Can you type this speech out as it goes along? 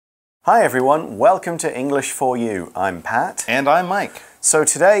Hi everyone, welcome to English for You. I'm Pat. And I'm Mike. So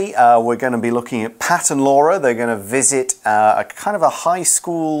today we're going to be looking at Pat and Laura. They're going to visit a kind of a high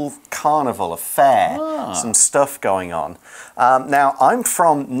school carnival, a fair, some stuff going on. Now, I'm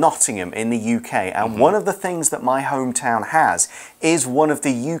from Nottingham in the UK, and one of the things that my hometown has is one of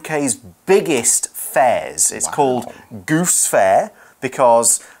the UK's biggest fairs. It's called Goose Fair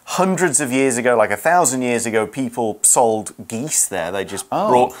because hundreds of years ago, like 1,000 years ago, people sold geese there. They just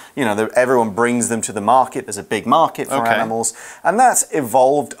brought, you know, everyone brings them to the market. There's a big market for animals. And that's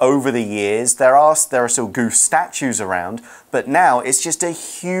evolved over the years. There are still goose statues around, but now it's just a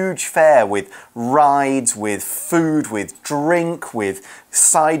huge fair with rides, with food, with drink, with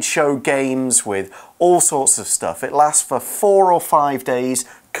sideshow games, with all sorts of stuff. It lasts for 4 or 5 days,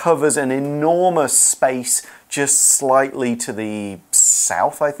 covers an enormous space just slightly to the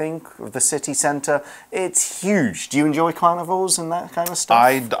south, I think, of the city centre. It's huge. Do you enjoy carnivals and that kind of stuff?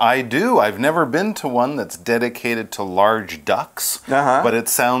 I do. I've never been to one that's dedicated to large ducks, but it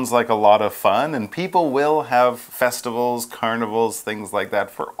sounds like a lot of fun, and people will have festivals, carnivals, things like that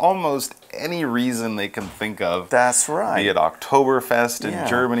for almost any reason they can think of. That's right. Be it Oktoberfest in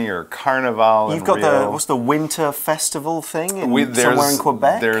Germany or Carnival You've got Rio. what's the winter festival thing somewhere in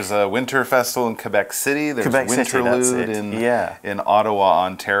Quebec? There's a winter festival in Quebec City. There's Winterlude in Ottawa,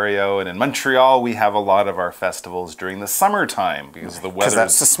 Ontario, and in Montreal we have a lot of our festivals during the summertime because the weather's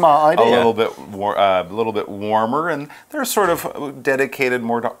that's a smart idea. a little bit warmer, and they're sort of dedicated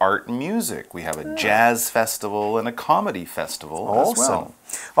more to art and music. We have a jazz festival and a comedy festival as well.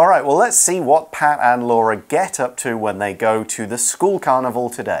 All right, well, let's see what Pat and Laura get up to when they go to the school carnival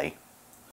today.